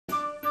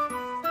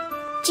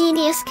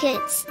Genius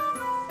Kids.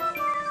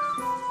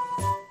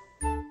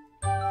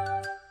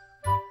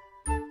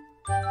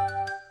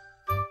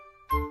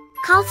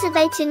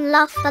 Cultivating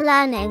love for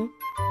learning.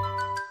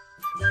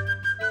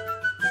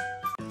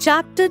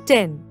 Chapter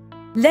 10.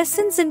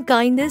 Lessons in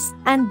Kindness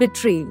and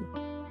Betrayal.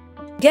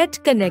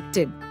 Get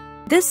connected.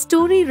 This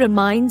story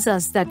reminds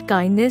us that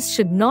kindness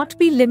should not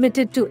be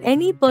limited to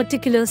any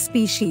particular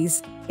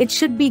species. It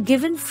should be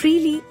given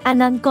freely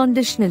and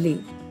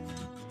unconditionally.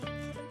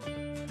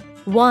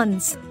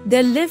 Once,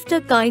 there lived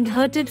a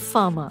kind-hearted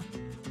farmer.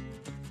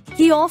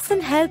 He often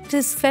helped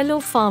his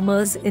fellow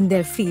farmers in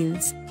their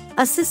fields,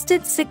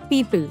 assisted sick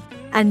people,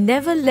 and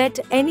never let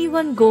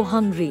anyone go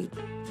hungry.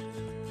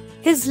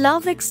 His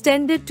love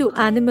extended to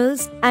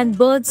animals and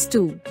birds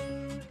too.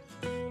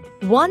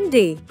 One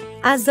day,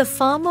 as the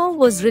farmer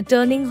was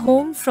returning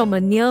home from a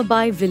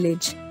nearby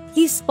village,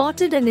 he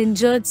spotted an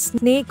injured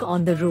snake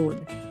on the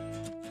road.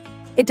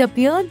 It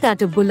appeared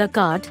that a bullock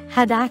cart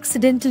had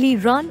accidentally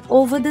run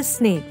over the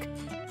snake.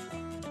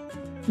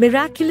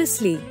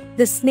 Miraculously,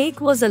 the snake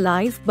was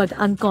alive but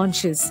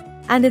unconscious,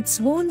 and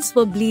its wounds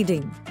were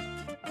bleeding.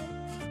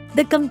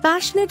 The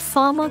compassionate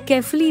farmer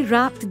carefully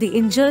wrapped the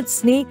injured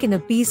snake in a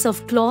piece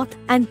of cloth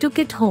and took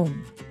it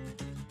home.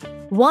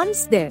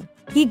 Once there,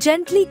 he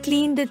gently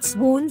cleaned its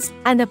wounds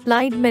and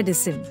applied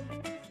medicine.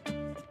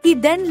 He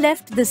then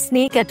left the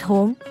snake at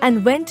home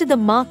and went to the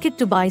market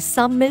to buy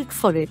some milk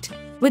for it,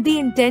 with the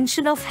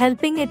intention of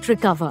helping it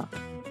recover.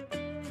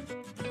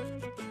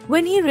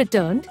 When he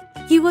returned,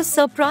 he was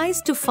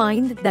surprised to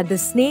find that the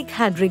snake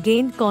had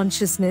regained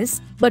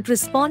consciousness but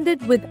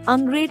responded with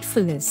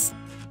ungratefulness.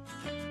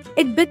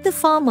 It bit the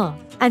farmer,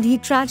 and he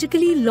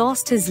tragically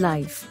lost his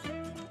life.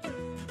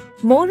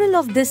 Moral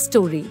of this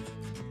story: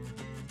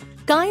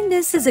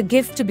 kindness is a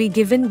gift to be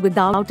given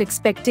without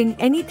expecting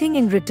anything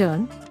in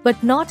return,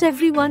 but not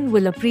everyone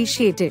will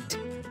appreciate it.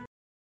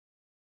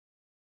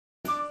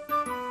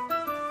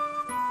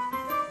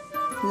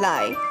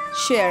 Like,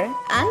 share,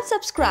 and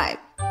subscribe.